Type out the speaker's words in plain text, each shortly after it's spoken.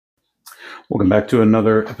Welcome back to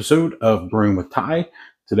another episode of Brewing with Ty.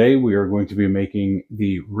 Today we are going to be making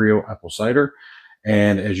the real apple cider.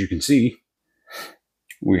 And as you can see,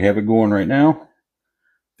 we have it going right now.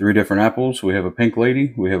 3 different apples. We have a Pink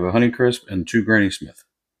Lady, we have a Honeycrisp, and 2 Granny Smith.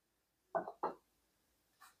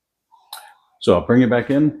 So I'll bring it back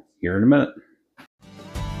in here in a minute.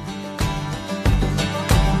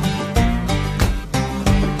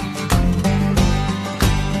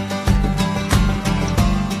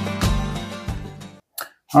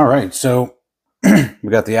 All right, so we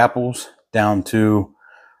got the apples down to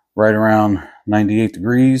right around 98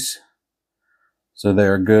 degrees. So they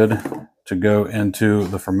are good to go into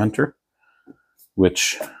the fermenter,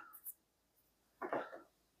 which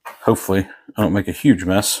hopefully I don't make a huge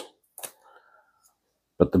mess.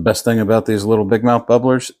 But the best thing about these little big mouth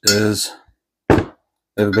bubblers is they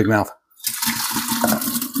have a big mouth.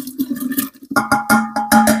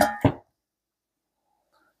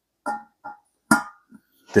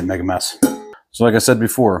 Didn't make a mess. So like I said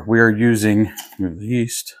before, we are using, move the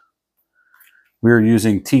yeast, we are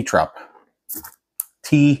using T-Top,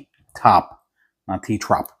 not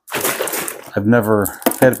T-Trop. I've never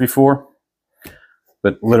had it before,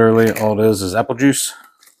 but literally all it is apple juice.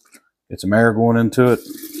 Get some air going into it.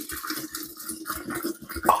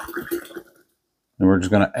 And we're just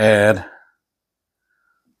going to add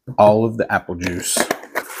all of the apple juice.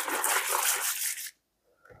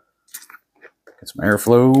 Get some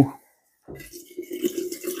airflow.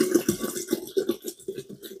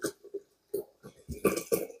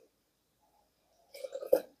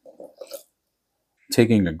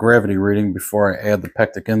 Taking a gravity reading before I add the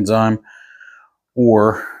pectic enzyme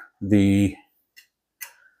or the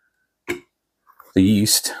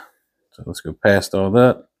yeast. So let's go past all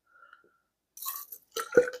that.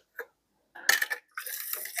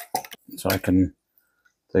 So I can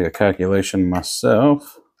take a calculation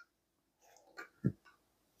myself.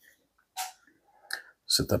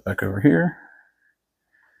 Set that back over here.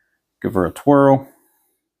 Give her a twirl.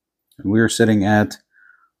 And we are sitting at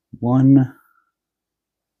 1.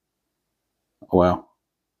 Oh, wow.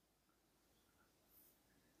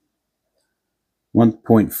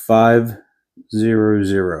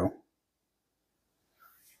 1.500.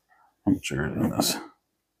 How much sugar is in this?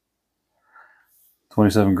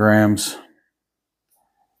 27 grams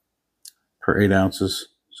per 8 ounces.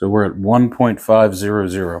 So we're at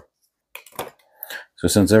 1.500. So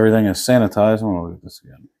since everything is sanitized, I want to look at this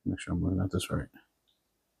again. Make sure I'm looking at this right.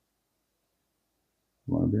 I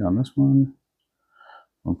want to be on this one.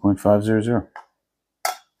 1.500.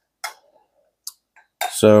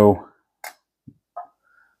 So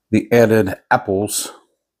the added apples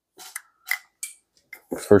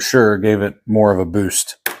for sure gave it more of a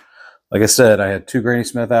boost. Like I said, I had 2 Granny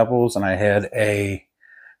Smith apples and I had a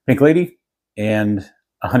Pink Lady and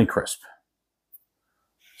a Honeycrisp.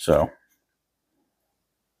 So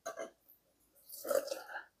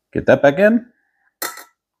get that back in.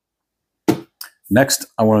 Next,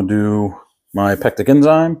 I want to do my pectic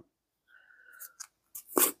enzyme,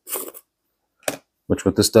 which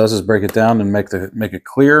what this does is break it down and make it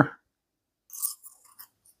clear.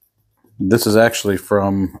 This is actually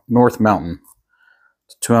from North Mountain.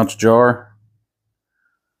 It's a 2-ounce jar.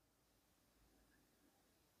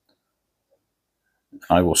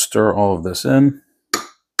 I will stir all of this in.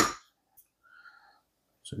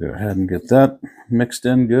 So go ahead and get that mixed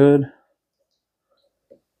in good.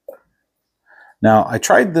 Now, I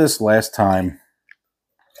tried this last time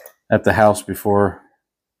at the house before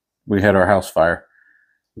we had our house fire.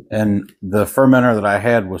 And the fermenter that I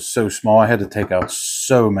had was so small, I had to take out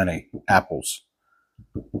so many apples.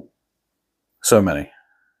 So many.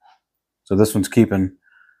 So this one's keeping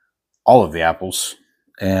all of the apples.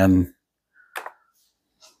 And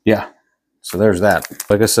yeah, so there's that.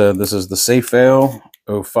 Like I said, this is the Safale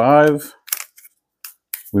US-05.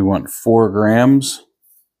 We want 4 grams.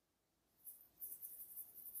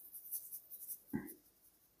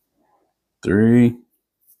 Three,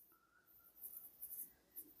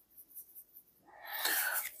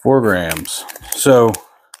 4 grams. So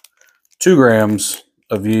 2 grams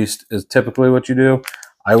of yeast is typically what you do.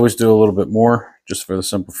 I always do a little bit more just for the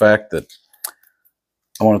simple fact that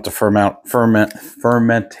I want it to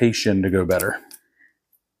fermentation to go better.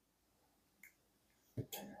 So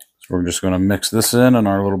we're just going to mix this in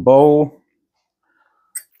our little bowl.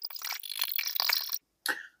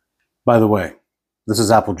 By the way, this is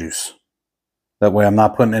apple juice. That way I'm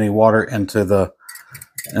not putting any water into the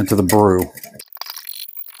brew.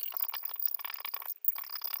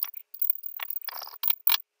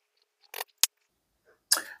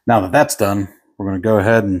 Now that that's done, we're going to go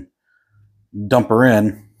ahead and dump her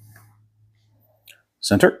in.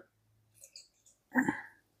 Center.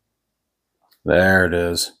 There it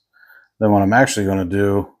is. Then what I'm actually going to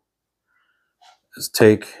do is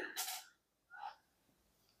take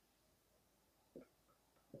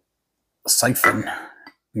a siphon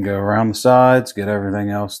and go around the sides, get everything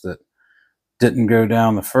else that didn't go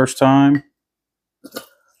down the first time.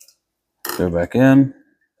 Go back in,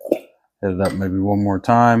 hit it up maybe one more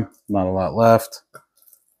time. Not a lot left.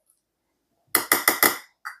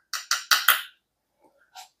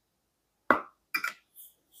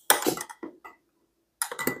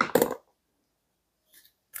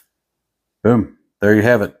 Boom, there you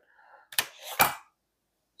have it.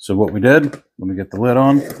 So what we did, let me get the lid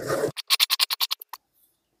on.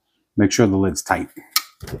 Make sure the lid's tight.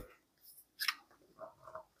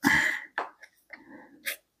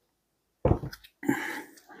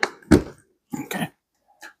 Okay.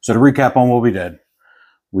 So to recap on what we did,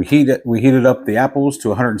 we heated up the apples to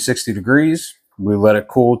 160 degrees. We let it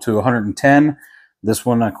cool to 110. This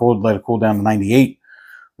one let it cool down to 98.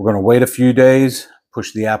 We're going to wait a few days,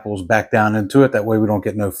 push the apples back down into it. That way we don't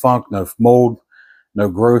get no funk, no mold, no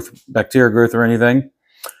growth, bacteria growth or anything.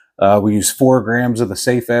 We used 4 grams of the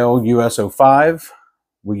Safale US-05.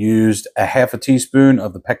 We used a half a teaspoon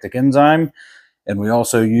of the pectic enzyme. And we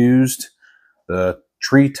also used the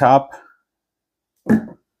treetop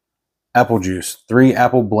apple juice, 3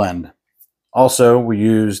 apple blend. Also, we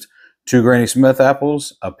used 2 Granny Smith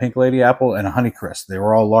apples, a Pink Lady apple, and a Honeycrisp. They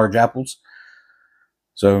were all large apples.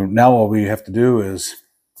 So now all we have to do is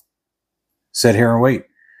sit here and wait.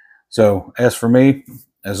 So as for me,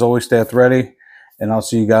 as always, stay at the ready, and I'll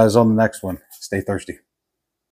see you guys on the next one. Stay thirsty.